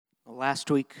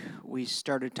Last week, we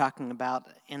started talking about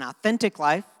an authentic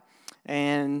life,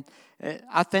 and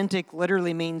authentic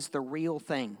literally means the real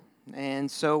thing.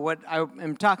 And so what I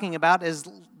am talking about is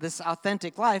this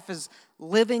authentic life is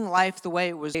living life the way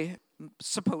it was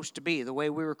supposed to be, the way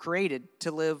we were created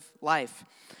to live life.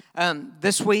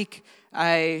 This week,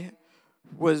 I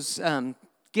was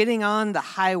getting on the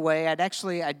highway.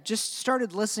 I just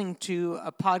started listening to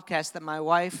a podcast that my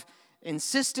wife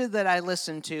insisted that I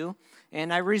listen to.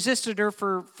 And I resisted her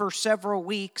for several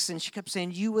weeks, and she kept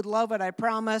saying, "You would love it, I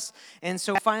promise." And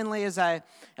so finally, as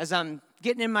I'm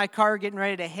getting in my car, getting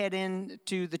ready to head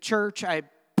into the church, I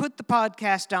put the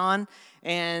podcast on,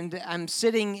 and I'm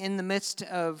sitting in the midst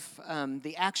of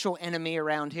the actual enemy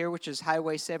around here, which is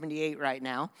Highway 78 right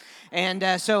now.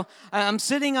 And so I'm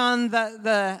sitting on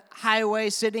the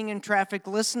highway, sitting in traffic,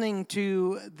 listening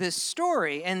to this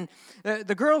story. And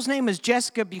the girl's name is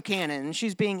Jessica Buchanan, and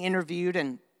she's being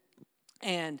interviewed,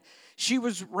 and she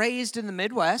was raised in the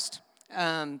Midwest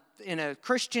in a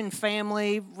Christian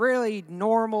family, really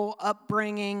normal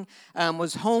upbringing,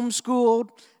 was homeschooled,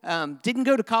 didn't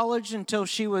go to college until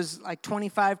she was like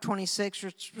 25, 26,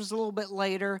 which was a little bit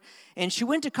later. And she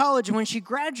went to college, and when she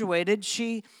graduated,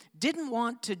 she didn't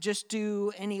want to just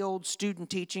do any old student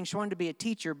teaching. She wanted to be a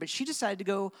teacher, but she decided to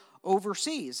go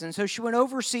overseas. And so she went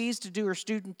overseas to do her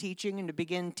student teaching and to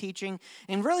begin teaching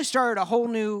and really started a whole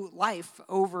new life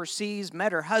overseas,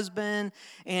 met her husband,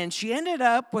 and she ended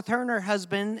up with her and her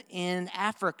husband in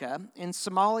Africa, in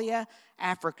Somalia,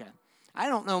 Africa. I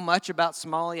don't know much about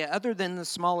Somalia other than the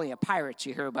Somalia pirates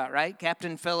you hear about, right?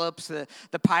 Captain Phillips, the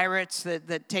pirates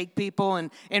that take people.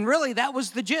 And really that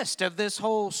was the gist of this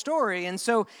whole story. And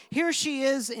so here she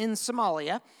is in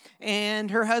Somalia,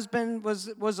 and her husband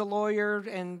was a lawyer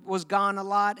and was gone a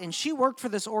lot. And she worked for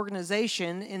this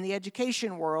organization in the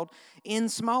education world in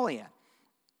Somalia.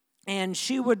 And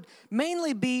she would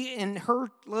mainly be in her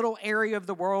little area of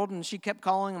the world, and she kept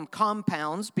calling them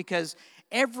compounds because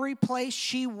every place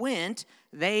she went,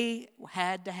 they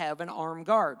had to have an armed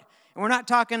guard. And we're not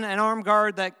talking an armed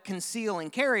guard that conceal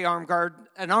and carry armed guard.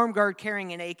 An armed guard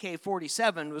carrying an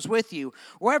AK-47 was with you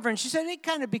wherever. And she said it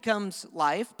kind of becomes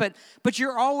life, but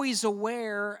you're always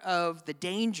aware of the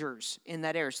dangers in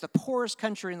that area. It's the poorest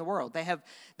country in the world.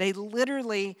 They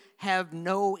literally have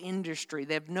no industry.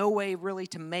 They have no way really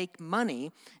to make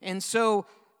money. And so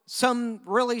some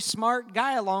really smart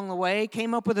guy along the way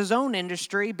came up with his own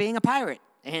industry, being a pirate,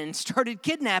 and started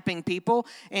kidnapping people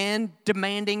and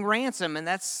demanding ransom. And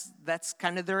that's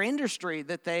kind of their industry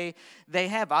that they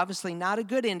have. Obviously not a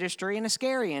good industry and a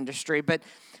scary industry, but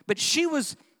she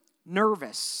was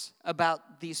nervous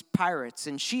about these pirates,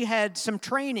 and she had some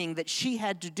training that she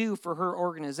had to do for her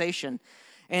organization.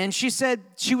 And she said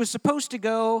she was supposed to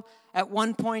go at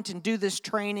one point and do this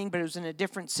training, but it was in a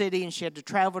different city, and she had to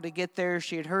travel to get there.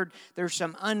 She had heard there's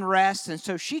some unrest, and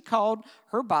so she called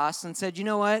her boss and said, "You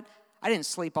know what? I didn't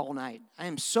sleep all night. I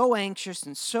am so anxious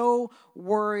and so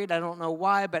worried. I don't know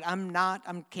why, but I'm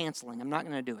canceling. I'm not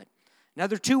going to do it."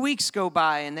 Another 2 weeks go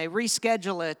by, and they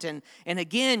reschedule it, and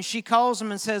again, she calls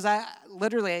them and says, I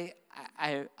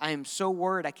am so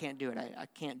worried I can't do it. I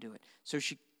can't do it. So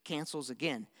she cancels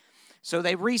again. So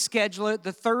they reschedule it.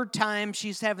 The third time,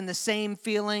 she's having the same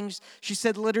feelings. She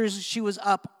said literally she was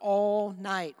up all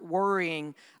night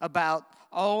worrying about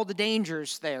all the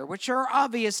dangers there, which are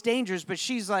obvious dangers, but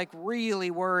she's like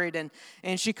really worried.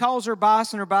 And she calls her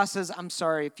boss, and her boss says, "I'm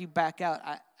sorry, if you back out,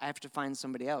 I have to find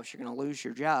somebody else. You're going to lose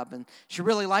your job." And she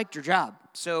really liked her job.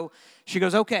 So she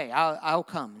goes, "Okay, I'll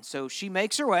come." And so she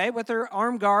makes her way with her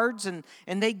armed guards, and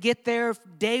they get there.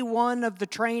 Day one of the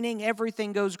training,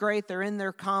 everything goes great. They're in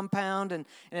their compound, and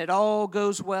it all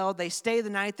goes well. They stay the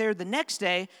night there. The next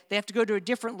day, they have to go to a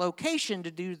different location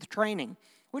to do the training,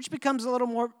 which becomes a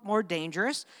little more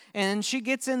dangerous. And she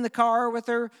gets in the car with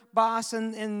her boss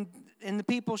and the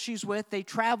people she's with. They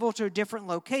travel to a different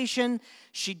location.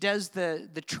 She does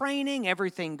the training.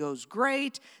 Everything goes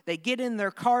great. They get in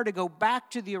their car to go back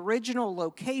to the original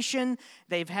location.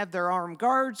 They've had their armed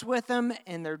guards with them,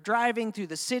 and they're driving through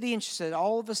the city. And she said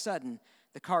all of a sudden,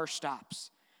 the car stops.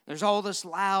 There's all this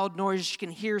loud noise. You can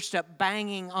hear stuff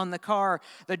banging on the car.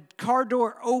 The car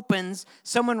door opens.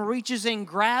 Someone reaches in,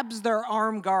 grabs their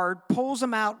armed guard, pulls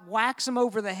them out, whacks them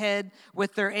over the head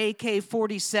with their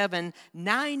AK-47.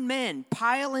 9 men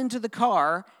pile into the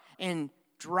car and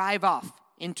drive off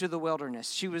into the wilderness.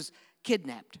 She was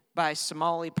kidnapped by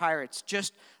Somali pirates,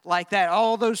 just like that.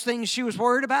 All those things she was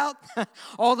worried about,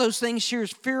 all those things she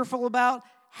was fearful about,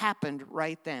 happened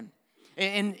right then.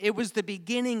 And it was the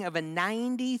beginning of a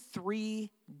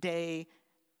 93-day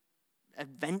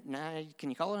event. Can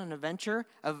you call it an adventure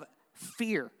of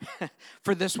fear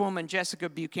for this woman, Jessica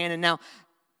Buchanan? Now,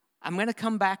 I'm going to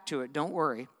come back to it. Don't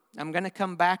worry. I'm going to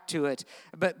come back to it.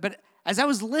 But as I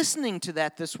was listening to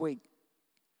that this week,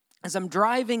 as I'm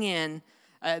driving in,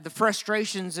 the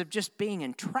frustrations of just being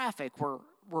in traffic were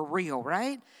real,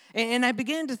 right? And I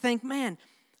began to think, man,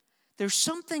 there's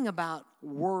something about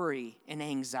worry and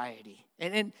anxiety.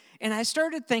 And I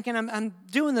started thinking, I'm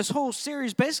doing this whole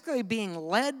series basically being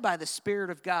led by the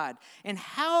Spirit of God. And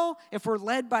how, if we're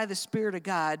led by the Spirit of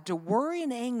God, do worry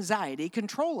and anxiety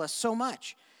control us so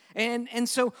much? And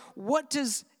so what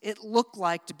does it look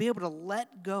like to be able to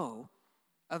let go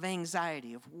of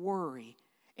anxiety, of worry,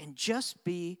 and just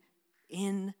be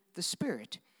in the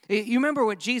Spirit? You remember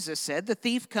what Jesus said, the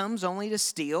thief comes only to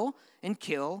steal and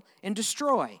kill and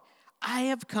destroy. I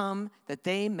have come that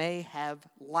they may have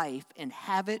life and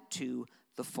have it to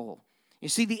the full. You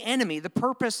see, the enemy, the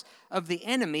purpose of the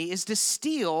enemy is to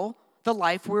steal the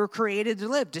life we were created to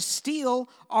live, to steal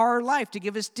our life, to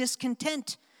give us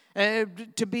discontent,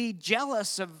 to be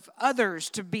jealous of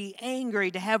others, to be angry,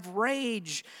 to have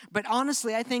rage. But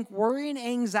honestly, I think worry and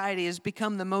anxiety has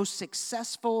become the most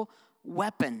successful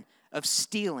weapon of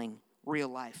stealing real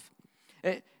life.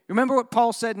 Remember what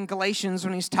Paul said in Galatians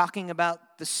when he's talking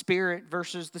about the Spirit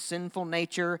versus the sinful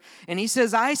nature? And he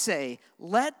says, I say,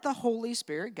 let the Holy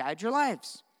Spirit guide your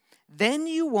lives. Then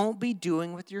you won't be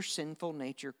doing what your sinful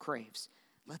nature craves.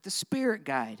 Let the Spirit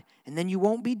guide, and then you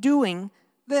won't be doing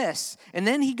this. And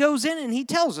then he goes in and he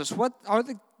tells us what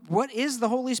is the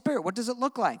Holy Spirit? What does it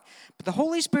look like? But the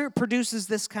Holy Spirit produces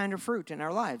this kind of fruit in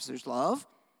our lives. There's love,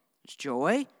 there's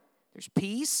joy, there's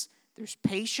peace, there's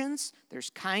patience, there's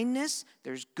kindness,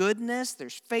 there's goodness,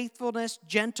 there's faithfulness,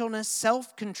 gentleness,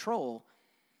 self-control.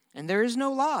 And there is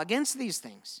no law against these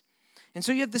things. And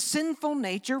so you have the sinful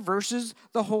nature versus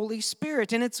the Holy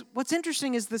Spirit. And what's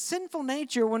interesting is the sinful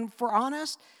nature, when if we're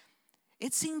honest,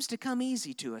 it seems to come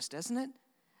easy to us, doesn't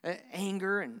it?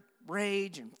 Anger and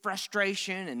rage and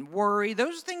frustration and worry,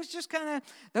 those things just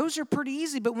those are pretty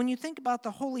easy. But when you think about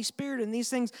the Holy Spirit and these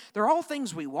things, they're all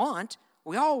things we want.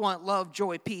 We all want love,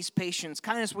 joy, peace, patience,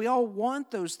 kindness. We all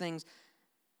want those things.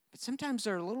 But sometimes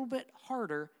they're a little bit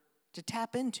harder to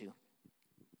tap into.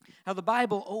 Now, the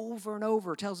Bible over and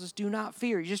over tells us, do not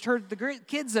fear. You just heard the great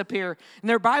kids up here in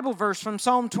their Bible verse from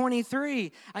Psalm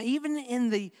 23. Even in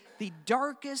the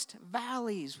darkest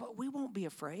valleys, we won't be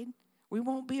afraid. We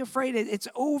won't be afraid. It's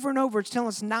over and over. It's telling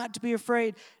us not to be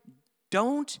afraid.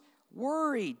 Don't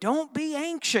worry. Don't be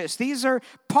anxious.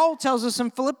 Paul tells us in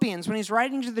Philippians, when he's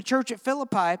writing to the church at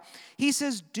Philippi, he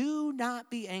says, do not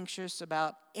be anxious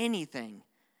about anything.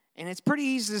 And it's pretty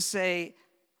easy to say,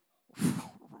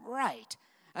 right.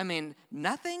 I mean,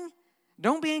 nothing?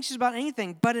 Don't be anxious about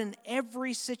anything, but in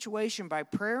every situation, by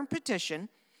prayer and petition,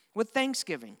 with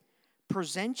thanksgiving,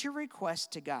 present your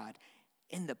request to God,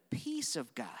 and the peace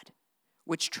of God,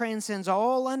 which transcends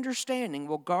all understanding,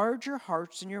 will guard your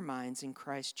hearts and your minds in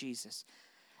Christ Jesus.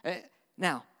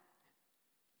 Now,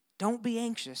 don't be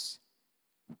anxious.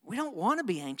 We don't want to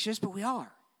be anxious, but we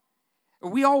are.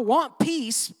 We all want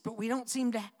peace, but we don't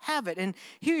seem to have it. And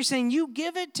here you're saying, you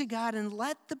give it to God and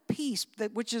let the peace,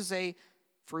 which is a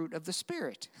fruit of the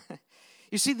Spirit.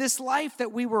 You see, this life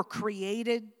that we were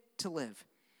created to live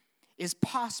is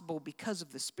possible because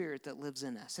of the Spirit that lives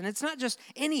in us. And it's not just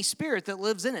any Spirit that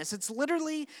lives in us. It's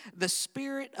literally the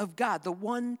Spirit of God, the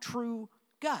one true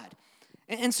God.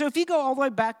 And so if you go all the way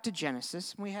back to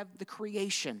Genesis, we have the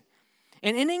creation.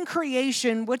 And in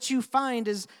creation, what you find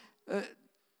is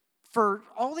for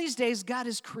all these days, God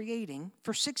is creating.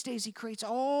 For 6 days, he creates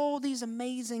all these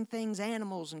amazing things,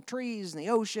 animals and trees and the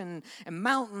ocean and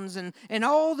mountains and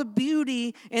all the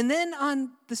beauty. And then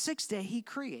on the sixth day, he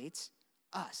creates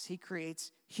us. He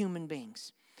creates human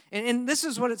beings. And this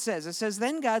is what it says. It says,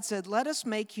 then God said, let us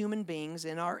make human beings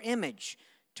in our image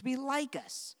to be like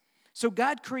us. So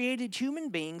God created human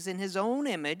beings in his own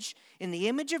image. In the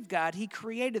image of God, he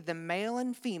created them, male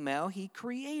and female. He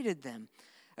created them.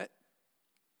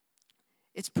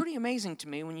 It's pretty amazing to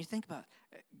me when you think about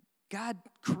it. God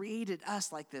created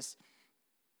us like this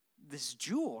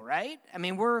jewel, right? I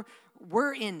mean,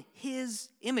 we're in his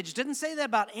image. It doesn't say that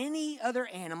about any other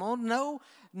animal,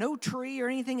 no tree or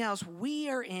anything else. We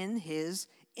are in his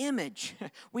image.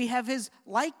 We have his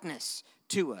likeness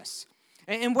to us.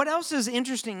 And what else is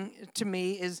interesting to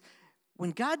me is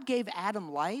when God gave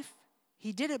Adam life,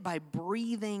 he did it by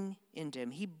breathing into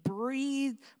him. He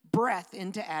breathed breath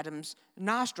into Adam's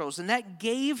nostrils, and that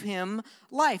gave him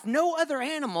life. No other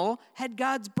animal had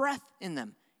God's breath in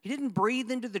them. He didn't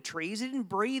breathe into the trees. He didn't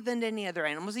breathe into any other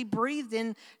animals. He breathed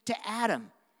into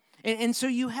Adam. And so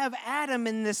you have Adam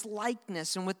in this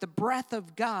likeness and with the breath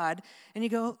of God, and you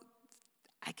go,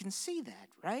 I can see that,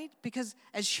 right? Because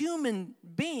as human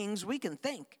beings, we can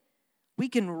think. We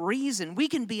can reason. We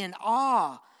can be in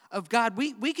awe of God.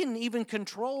 We can even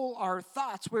control our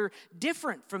thoughts. We're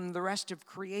different from the rest of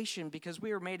creation because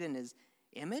we are made in His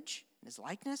image, in His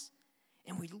likeness,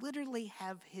 and we literally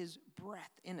have His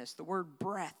breath in us. The word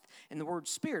breath and the word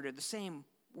spirit are the same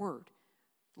word.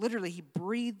 Literally, He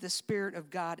breathed the Spirit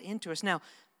of God into us. Now,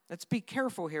 let's be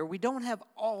careful here. We don't have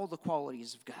all the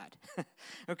qualities of God.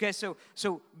 Okay, so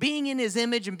being in His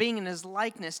image and being in His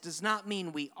likeness does not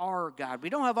mean we are God. We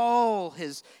don't have all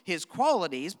His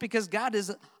qualities because God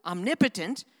is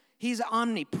omnipotent. He's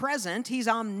omnipresent. He's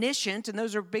omniscient. And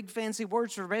those are big fancy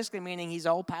words for basically meaning He's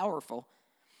all-powerful.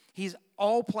 He's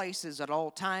all places at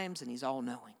all times, and He's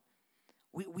all-knowing.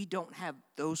 We don't have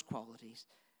those qualities,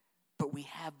 but we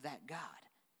have that God.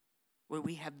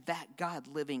 We have that God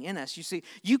living in us. You see,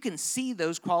 you can see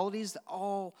those qualities, the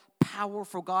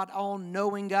all-powerful God,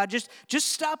 all-knowing God. Just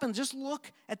stop and just look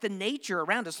at the nature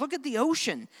around us. Look at the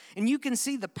ocean, and you can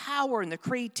see the power and the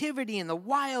creativity and the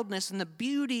wildness and the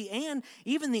beauty and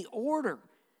even the order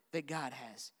that God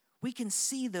has. We can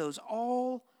see those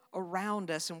all around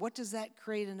us, and what does that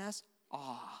create in us?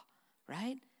 Awe,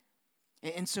 right?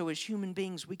 And so as human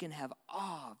beings, we can have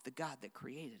awe of the God that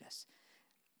created us.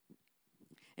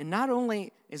 And not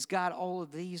only is God all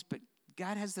of these, but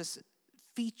God has this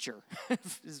feature.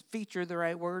 Is feature the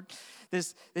right word?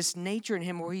 This nature in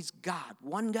Him where He's God,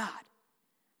 one God.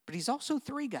 But He's also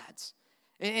three gods.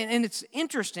 And it's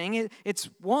interesting. It's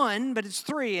one, but it's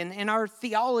three. And in our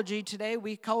theology today,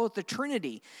 we call it the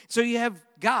Trinity. So you have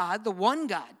God, the one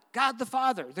God, God the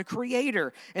Father, the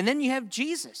Creator. And then you have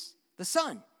Jesus, the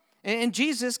Son. And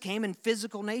Jesus came in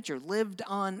physical nature, lived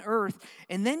on earth.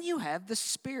 And then you have the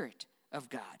Spirit of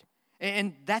God.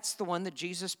 And that's the one that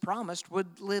Jesus promised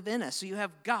would live in us. So you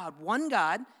have God, one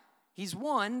God. He's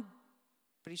one,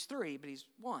 but He's three, but He's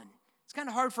one. It's kind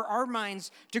of hard for our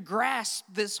minds to grasp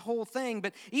this whole thing.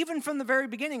 But even from the very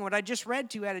beginning, what I just read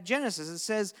to you out of Genesis, it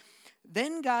says,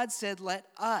 then God said, let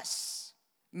us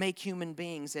make human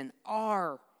beings in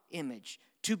our image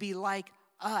to be like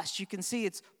us. You can see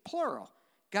it's plural.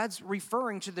 God's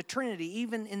referring to the Trinity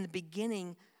even in the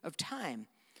beginning of time.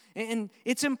 And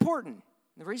it's important.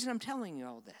 The reason I'm telling you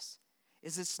all this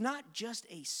is it's not just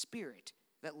a spirit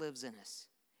that lives in us.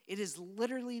 It is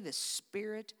literally the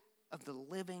Spirit of the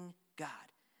living God.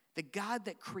 The God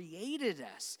that created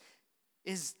us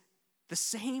is the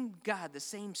same God, the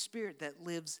same Spirit that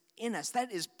lives in us.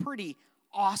 That is pretty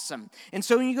awesome. And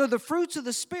so when you go, the fruits of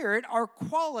the Spirit are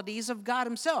qualities of God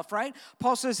Himself, right?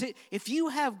 Paul says, if you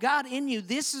have God in you,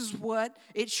 this is what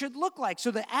it should look like.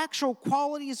 So the actual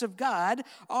qualities of God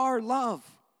are love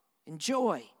and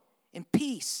joy and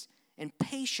peace and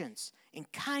patience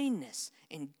and kindness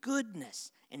and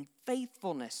goodness and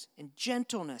faithfulness and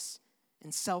gentleness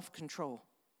and self-control.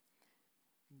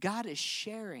 God is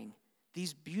sharing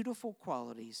these beautiful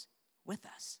qualities with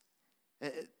us.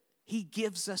 He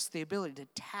gives us the ability to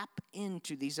tap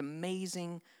into these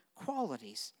amazing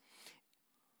qualities.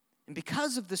 And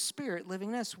because of the Spirit living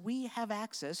in us, we have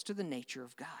access to the nature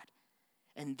of God.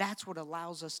 And that's what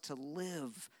allows us to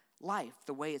live life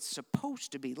the way it's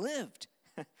supposed to be lived.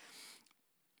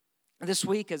 This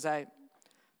week, as I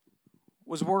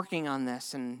was working on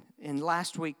this, and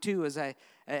last week too, as I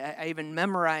even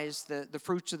memorized the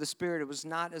fruits of the Spirit. It was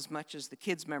not as much as the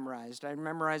kids memorized. I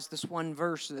memorized this one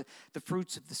verse, the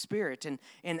fruits of the Spirit,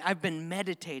 and I've been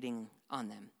meditating on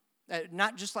them.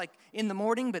 Not just like in the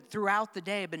morning, but throughout the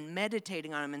day, I've been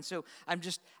meditating on them. And so I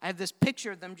have this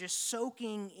picture of them just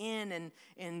soaking in,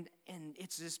 and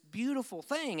it's this beautiful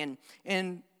thing.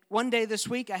 And one day this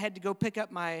week, I had to go pick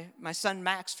up my son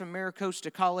Max from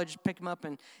MiraCosta College, pick him up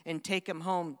and take him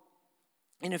home.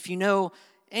 And if you know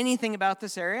anything about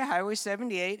this area, Highway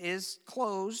 78 is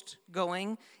closed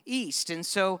going east. And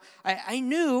so I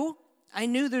knew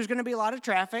there's going to be a lot of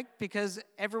traffic because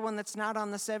everyone that's not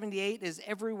on the 78 is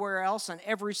everywhere else on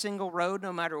every single road.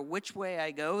 No matter which way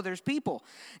I go, there's people.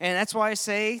 And that's why I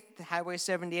say the Highway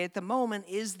 78 at the moment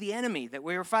is the enemy that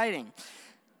we are fighting.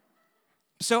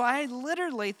 So I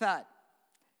literally thought,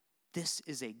 this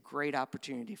is a great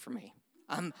opportunity for me.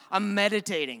 I'm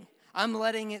meditating. I'm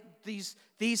letting these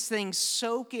things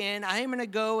soak in. I am going to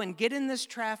go and get in this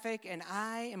traffic, and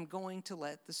I am going to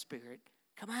let the Spirit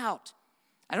come out.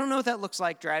 I don't know what that looks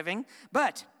like driving,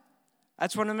 but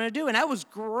That's what I'm going to do. And that was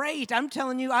great. I'm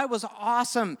telling you, I was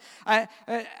awesome. I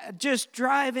just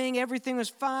driving, everything was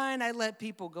fine. I let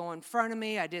people go in front of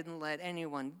me. I didn't let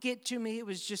anyone get to me. It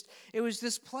was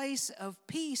this place of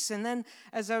peace. And then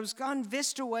as I was on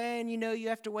Vista Way, and you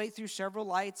have to wait through several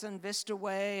lights on Vista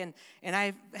Way, and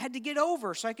I had to get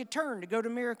over so I could turn to go to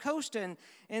Miracosta.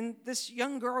 And this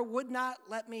young girl would not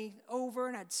let me over,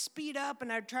 and I'd speed up,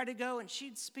 and I'd try to go, and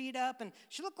she'd speed up. And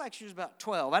she looked like she was about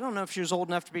 12. I don't know if she was old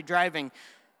enough to be driving.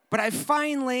 But I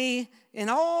finally, in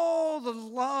all the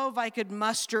love I could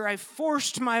muster, I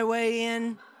forced my way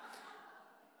in,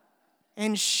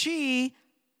 and she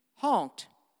honked.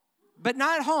 But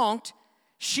not honked.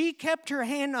 She kept her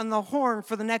hand on the horn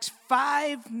for the next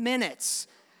 5 minutes,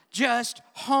 just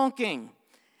honking.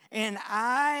 And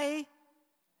I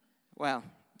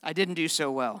didn't do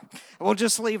so well. We'll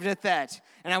just leave it at that.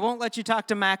 And I won't let you talk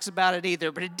to Max about it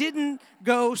either, but it didn't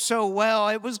go so well.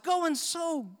 It was going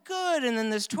so good, and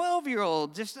then this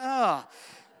 12-year-old just,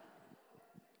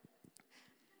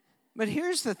 But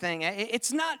here's the thing.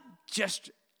 It's not just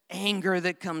anger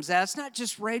that comes out. It's not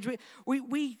just rage.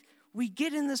 We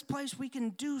get in this place, we can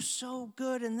do so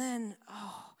good, and then,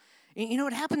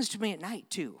 it happens to me at night,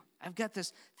 too. I've got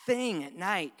this thing at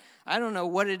night. I don't know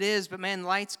what it is, but man,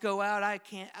 lights go out. I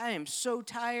am so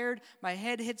tired. My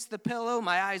head hits the pillow,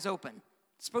 my eyes open.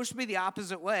 It's supposed to be the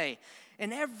opposite way.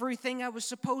 And everything I was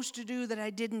supposed to do that I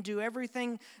didn't do,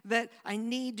 everything that I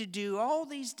need to do, all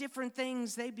these different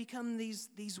things, they become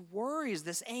these worries,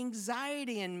 this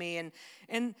anxiety in me.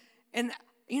 And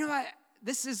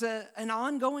this is an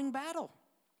ongoing battle.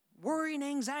 Worry and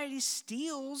anxiety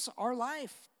steals our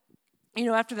life.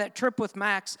 After that trip with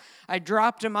Max, I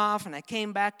dropped him off, and I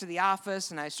came back to the office,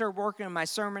 and I started working on my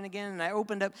sermon again, and I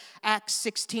opened up Acts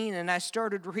 16, and I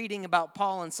started reading about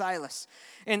Paul and Silas.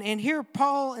 And here,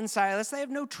 Paul and Silas, they have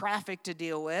no traffic to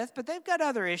deal with, but they've got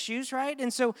other issues, right?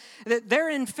 And so they're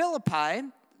in Philippi.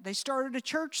 They started a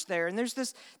church there, and there's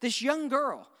this young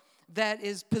girl that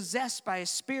is possessed by a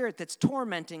spirit that's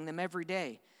tormenting them every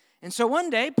day. And so one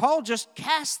day, Paul just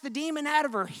casts the demon out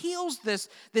of her, heals this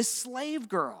slave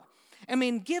girl.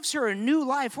 Gives her a new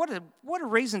life. What a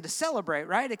reason to celebrate,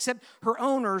 right? Except her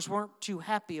owners weren't too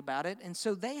happy about it, and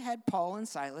so they had Paul and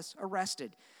Silas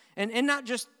arrested. And not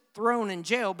just thrown in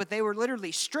jail, but they were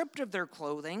literally stripped of their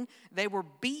clothing. They were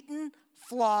beaten,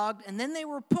 flogged, and then they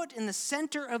were put in the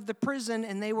center of the prison,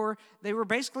 and they were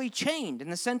basically chained in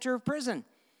the center of prison.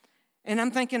 And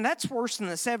I'm thinking, that's worse than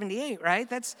the 78, right?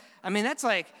 That's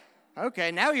like,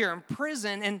 okay, now you're in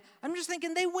prison. And I'm just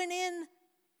thinking, they went in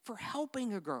for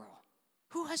helping a girl.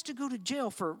 Who has to go to jail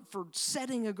for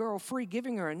setting a girl free,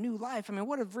 giving her a new life?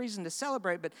 What a reason to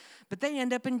celebrate, but they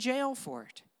end up in jail for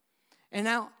it. And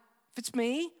now, if it's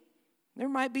me, there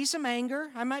might be some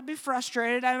anger. I might be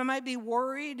frustrated. I might be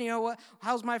worried.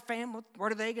 How's my family?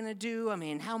 What are they going to do?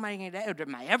 How am I going to?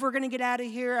 Am I ever going to get out of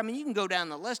here? You can go down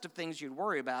the list of things you'd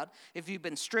worry about if you've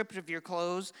been stripped of your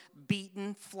clothes,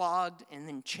 beaten, flogged, and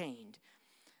then chained.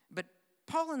 But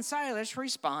Paul and Silas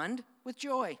respond with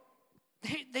joy.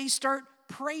 They start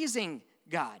praising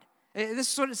God.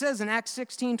 This is what it says in Acts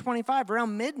 16:25.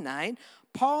 Around midnight,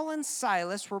 Paul and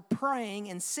Silas were praying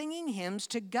and singing hymns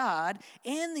to God,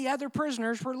 and the other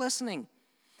prisoners were listening.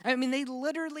 They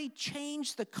literally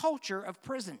changed the culture of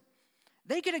prison.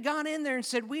 They could have gone in there and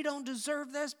said, we don't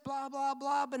deserve this, blah, blah,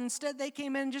 blah, but instead they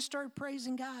came in and just started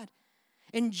praising God.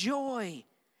 And joy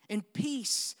and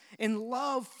peace and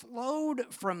love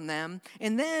flowed from them.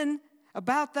 And then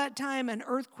about that time, an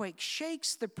earthquake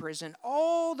shakes the prison.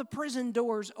 All the prison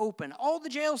doors open. All the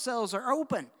jail cells are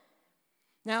open.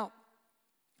 Now,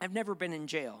 I've never been in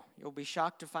jail. You'll be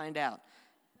shocked to find out.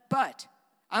 But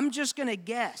I'm just going to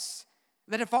guess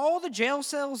that if all the jail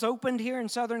cells opened here in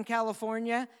Southern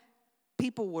California,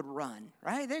 people would run,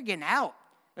 right? They're getting out.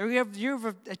 You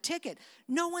have a ticket.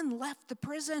 No one left the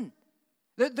prison.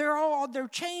 Their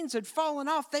chains had fallen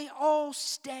off. They all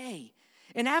stay.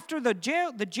 And after the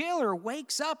jailer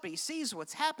wakes up, he sees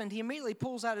what's happened, he immediately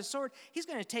pulls out his sword. He's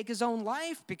going to take his own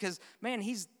life because, man,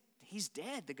 he's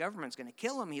dead. The government's going to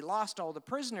kill him. He lost all the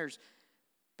prisoners.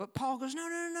 But Paul goes,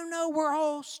 no, we're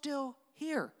all still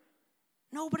here.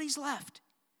 Nobody's left.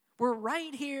 We're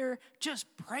right here just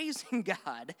praising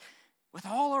God with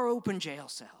all our open jail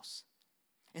cells.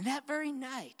 And that very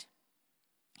night,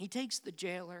 he takes the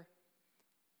jailer.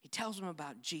 He tells him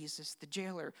about Jesus. The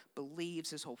jailer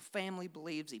believes. His whole family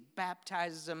believes. He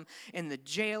baptizes him. And the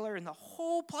jailer and the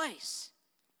whole place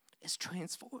is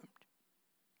transformed.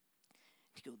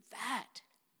 You go, that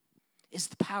is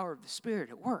the power of the Spirit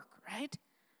at work, right?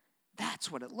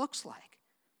 That's what it looks like.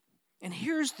 And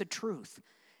here's the truth.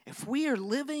 If we are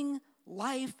living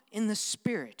life in the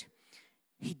Spirit,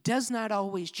 He does not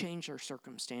always change our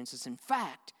circumstances. In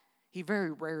fact, He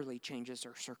very rarely changes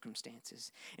our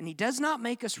circumstances. And He does not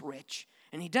make us rich.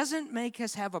 And He doesn't make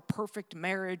us have a perfect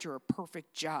marriage or a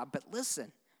perfect job. But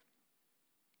listen,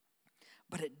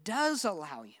 but it does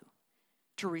allow you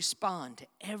to respond to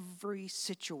every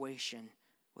situation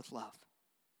with love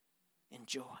and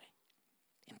joy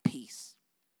and peace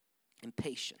and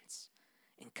patience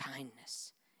and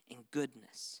kindness and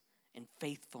goodness and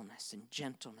faithfulness and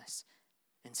gentleness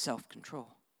and self-control.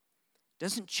 It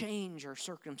doesn't change our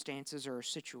circumstances or our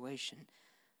situation,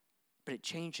 but it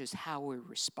changes how we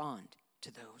respond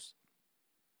to those.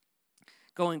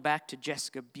 Going back to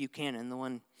Jessica Buchanan, the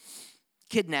one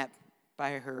kidnapped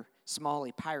by her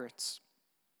Somali pirates.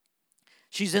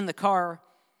 She's in the car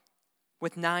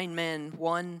with 9 men,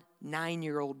 one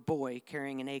 9-year-old boy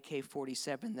carrying an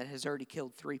AK-47 that has already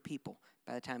killed 3 people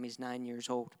by the time he's 9 years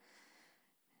old.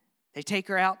 They take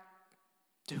her out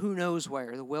to who knows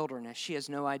where, the wilderness. She has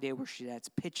no idea where she's at. It's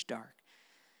pitch dark.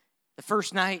 The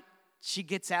first night, she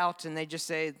gets out and they just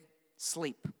say,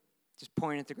 sleep. Just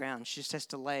point at the ground. She just has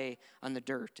to lay on the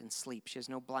dirt and sleep. She has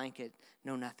no blanket,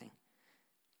 no nothing.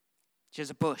 She has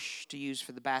a bush to use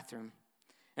for the bathroom.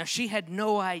 Now, she had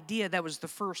no idea that was the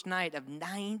first night of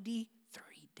 93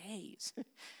 days.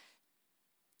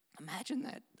 Imagine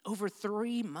that. Over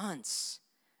 3 months.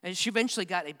 And she eventually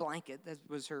got a blanket. That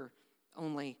was her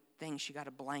only thing. She got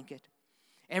a blanket.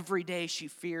 Every day she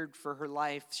feared for her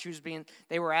life.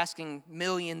 They were asking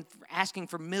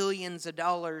for millions of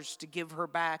dollars to give her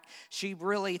back. She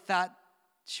really thought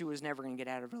she was never going to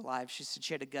get out of it alive. She said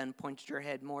she had a gun pointed to her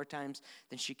head more times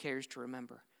than she cares to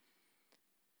remember.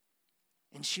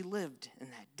 And she lived in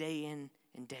that day in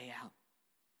and day out.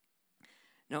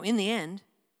 Now, in the end,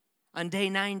 on day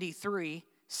 93,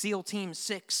 SEAL Team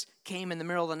 6 came in the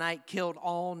middle of the night, killed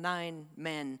all 9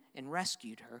 men, and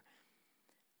rescued her.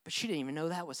 But she didn't even know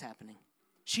that was happening.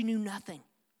 She knew nothing.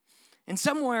 And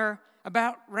somewhere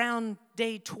about around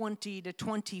day 20 to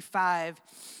 25,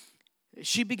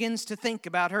 she begins to think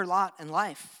about her lot in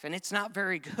life, and it's not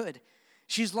very good.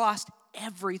 She's lost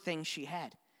everything she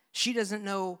had. She doesn't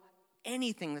know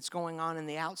anything that's going on in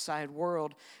the outside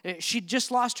world. She'd just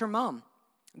lost her mom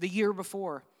the year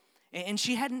before, and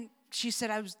she said,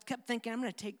 kept thinking, I'm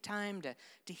going to take time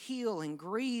to heal and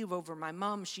grieve over my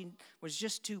mom. She was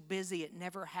just too busy. It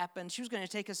never happened. She was going to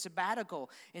take a sabbatical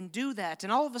and do that.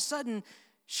 And all of a sudden,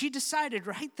 she decided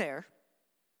right there,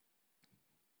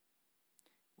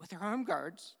 with her armed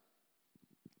guards,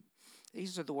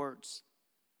 these are the words.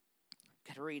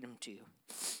 Got to read them to you.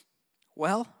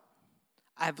 Well,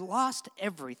 I've lost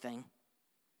everything,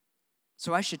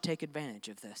 so I should take advantage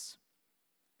of this.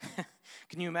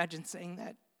 Can you imagine saying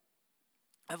that?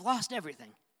 I've lost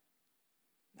everything.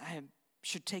 I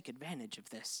should take advantage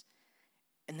of this.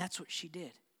 And that's what she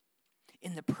did.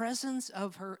 In the presence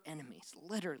of her enemies,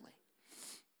 literally,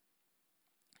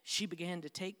 she began to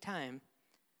take time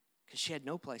because she had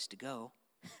no place to go.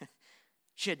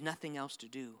 She had nothing else to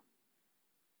do.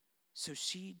 So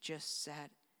she just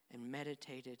sat and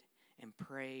meditated and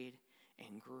prayed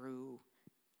and grew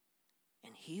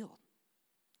and healed.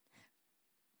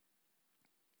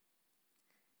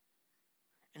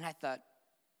 And I thought,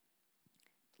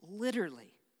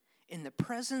 literally, in the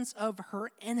presence of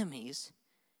her enemies,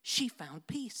 she found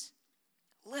peace.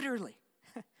 Literally.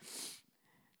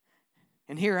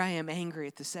 And here I am angry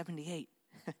at the 78.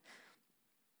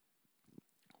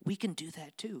 We can do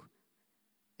that too.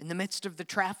 In the midst of the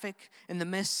traffic, in the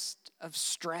midst of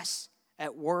stress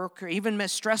at work, or even a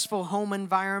stressful home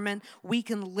environment, we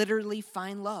can literally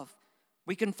find love.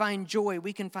 We can find joy,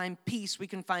 we can find peace, we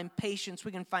can find patience,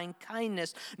 we can find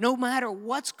kindness. No matter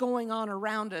what's going on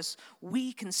around us,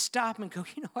 we can stop and go,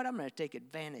 you know what, I'm going to take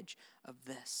advantage of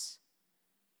this.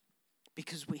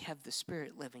 Because we have the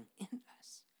Spirit living in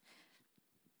us.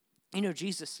 You know,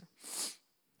 Jesus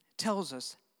tells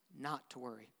us not to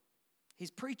worry.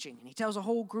 He's preaching, and he tells a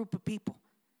whole group of people,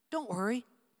 don't worry.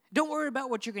 Don't worry about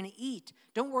what you're going to eat.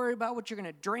 Don't worry about what you're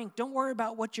going to drink. Don't worry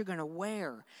about what you're going to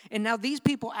wear. And now these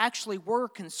people actually were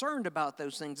concerned about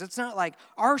those things. It's not like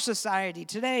our society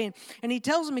today. And he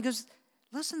tells them, he goes,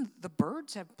 listen, the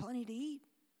birds have plenty to eat.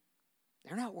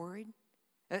 They're not worried.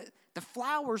 The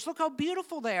flowers, look how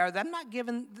beautiful they are.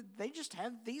 They just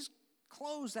have these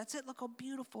clothes. That's it. Look how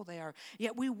beautiful they are.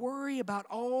 Yet we worry about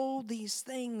all these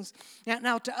things.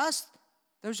 Now to us,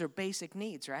 those are basic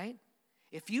needs, right?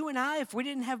 If you and I, if we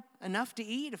didn't have enough to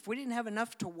eat, if we didn't have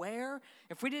enough to wear,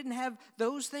 if we didn't have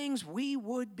those things, we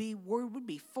would be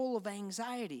full of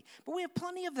anxiety. But we have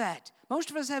plenty of that.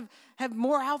 Most of us have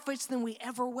more outfits than we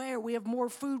ever wear. We have more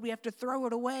food. We have to throw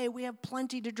it away. We have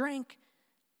plenty to drink.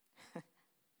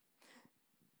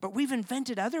 But we've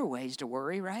invented other ways to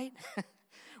worry, right?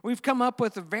 We've come up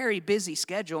with a very busy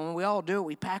schedule, and we all do it.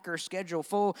 We pack our schedule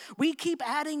full. We keep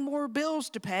adding more bills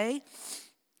to pay.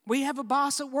 We have a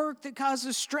boss at work that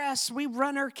causes stress. We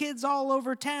run our kids all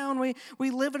over town.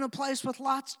 We live in a place with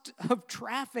lots of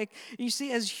traffic. You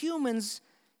see, as humans,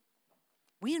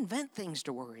 we invent things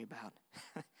to worry about.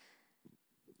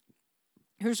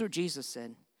 Here's what Jesus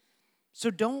said.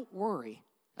 So don't worry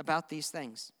about these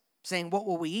things. Saying, what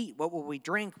will we eat? What will we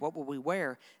drink? What will we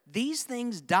wear? These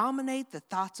things dominate the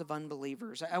thoughts of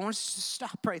unbelievers. I want us to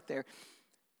stop right there.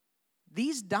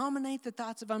 These dominate the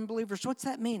thoughts of unbelievers. What's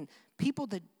that mean? People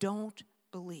that don't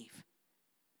believe.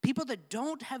 People that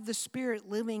don't have the Spirit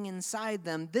living inside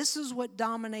them. This is what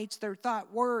dominates their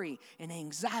thought. Worry and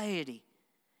anxiety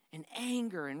and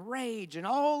anger and rage and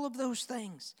all of those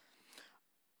things.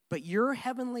 But your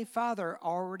Heavenly Father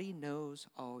already knows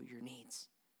all your needs.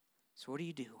 So what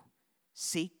do?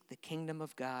 Seek the kingdom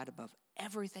of God above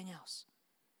everything else.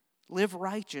 Live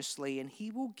righteously, and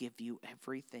He will give you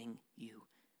everything you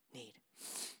need.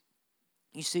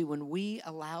 You see, when we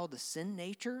allow the sin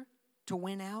nature to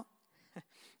win out,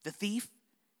 the thief,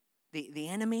 the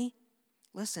enemy,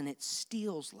 listen, it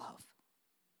steals love.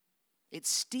 It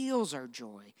steals our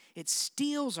joy. It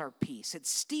steals our peace. It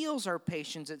steals our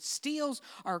patience. It steals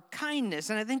our kindness.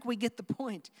 And I think we get the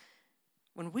point.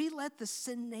 When we let the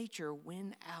sin nature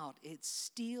win out, it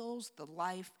steals the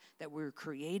life that we were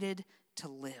created to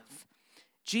live.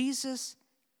 Jesus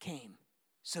came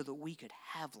so that we could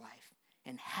have life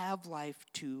and have life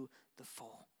to the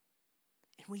full.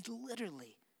 And we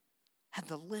literally have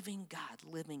the living God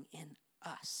living in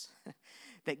us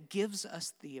that gives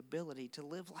us the ability to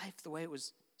live life the way it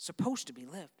was supposed to be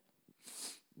lived.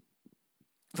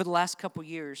 For the last couple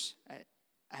years,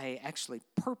 I actually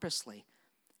purposely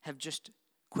have just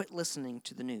quit listening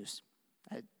to the news.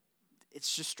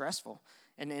 It's just stressful.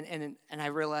 And I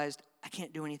realized I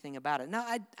can't do anything about it. Now,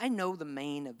 I know the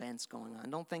main events going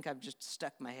on. Don't think I've just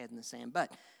stuck my head in the sand.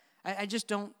 But I just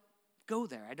don't go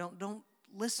there. I don't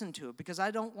listen to it because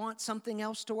I don't want something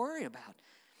else to worry about.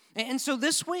 And so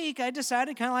this week, I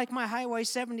decided, kind of like my Highway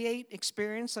 78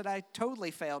 experience that I totally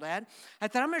failed at, I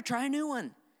thought I'm going to try a new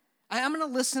one. I'm going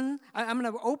to listen. I'm going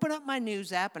to open up my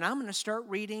news app, and I'm going to start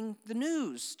reading the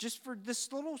news just for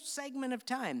this little segment of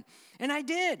time. And I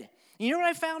did. You know what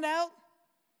I found out?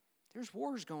 There's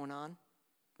wars going on.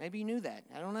 Maybe you knew that.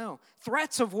 I don't know.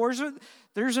 Threats of wars.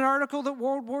 There's an article that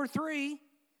World War III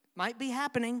might be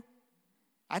happening.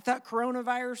 I thought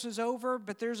coronavirus is over,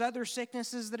 but there's other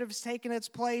sicknesses that have taken its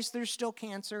place. There's still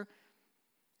cancer.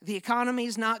 The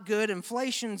economy's not good.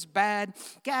 Inflation's bad.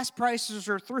 Gas prices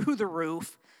are through the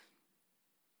roof.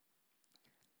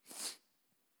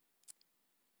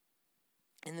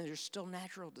 And then there's still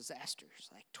natural disasters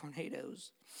like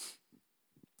tornadoes,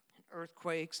 and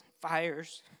earthquakes, and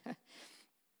fires.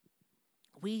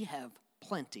 We have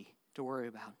plenty to worry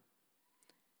about.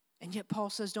 And yet Paul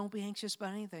says, don't be anxious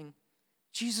about anything.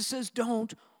 Jesus says,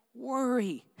 don't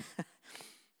worry.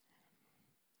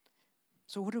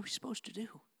 So what are we supposed to do?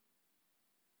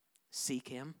 Seek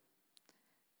Him.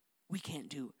 We can't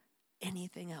do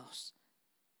anything else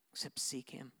except seek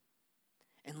Him.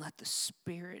 And let the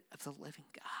Spirit of the living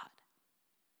God,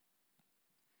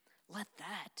 let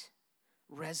that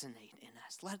resonate in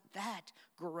us. Let that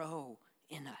grow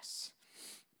in us.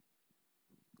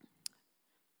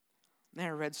 Then I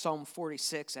read Psalm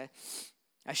 46.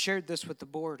 I shared this with the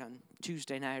board on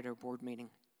Tuesday night at our board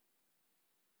meeting.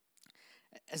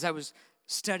 As I was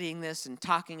studying this and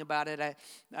talking about it,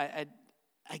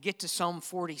 I get to Psalm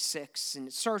 46, and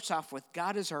it starts off with,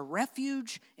 God is our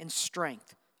refuge and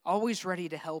strength, always ready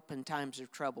to help in times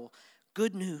of trouble.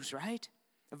 Good news, right?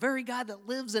 The very God that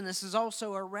lives in us is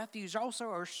also our refuge, also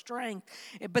our strength.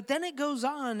 But then it goes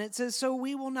on. It says, so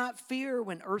we will not fear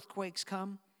when earthquakes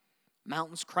come,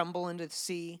 mountains crumble into the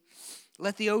sea.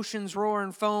 Let the oceans roar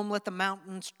and foam. Let the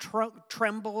mountains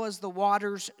tremble as the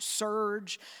waters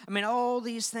surge. I mean, all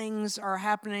these things are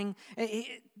happening.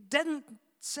 It doesn't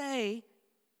say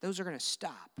those are going to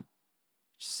stop. It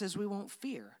just says we won't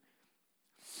fear.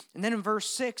 And then in verse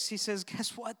 6, he says,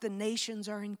 guess what? The nations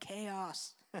are in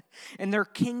chaos, and their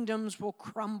kingdoms will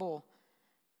crumble.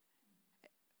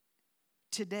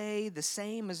 Today, the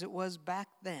same as it was back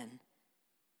then,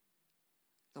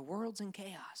 the world's in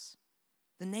chaos.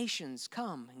 The nations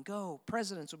come and go.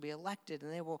 Presidents will be elected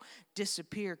and they will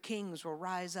disappear. Kings will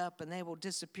rise up and they will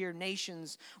disappear.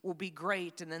 Nations will be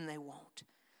great and then they won't.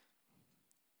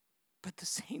 But the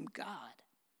same God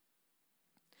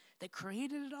that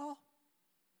created it all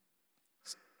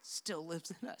still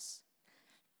lives in us.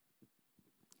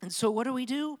 And so what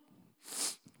do?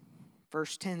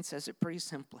 Verse 10 says it pretty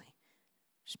simply.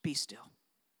 Just be still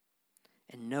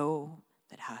and know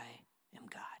that I am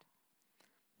God.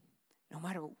 No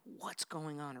matter what's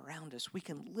going on around us, we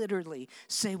can literally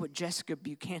say what Jessica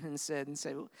Buchanan said and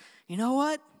say, you know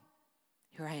what?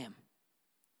 Here I am.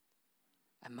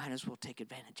 I might as well take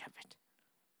advantage of it.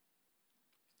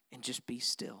 And just be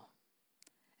still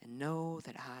and know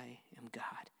that I am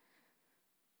God.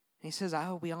 And he says, I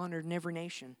will be honored in every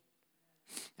nation.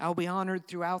 I will be honored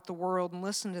throughout the world. And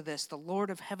listen to this. The Lord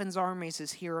of heaven's armies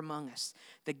is here among us.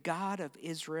 The God of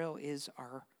Israel is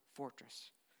our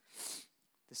fortress.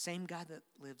 The same God that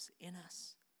lives in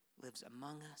us, lives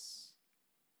among us,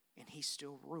 and he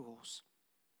still rules.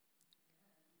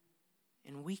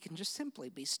 And we can just simply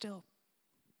be still.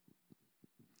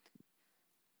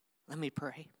 Let me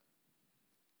pray.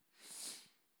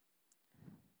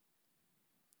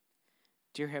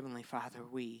 Dear Heavenly Father,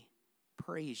 we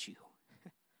praise you.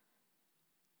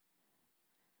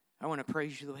 I want to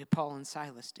praise you the way Paul and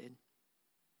Silas did.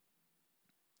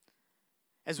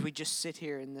 As we just sit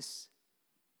here in this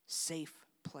safe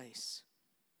place,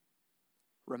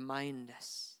 remind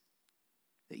us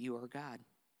that you are God.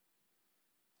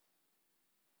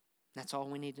 That's all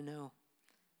we need to know.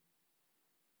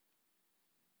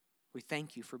 We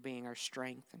thank you for being our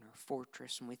strength and our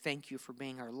fortress, and we thank you for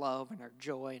being our love and our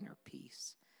joy and our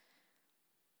peace.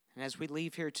 And as we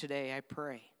leave here today, I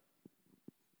pray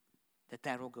that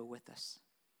that will go with us.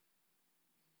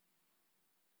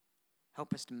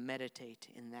 Help us to meditate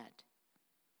in that.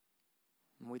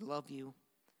 And we love you.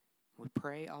 We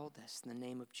pray all this in the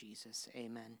name of Jesus.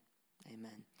 Amen.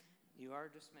 Amen. You are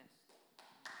dismissed.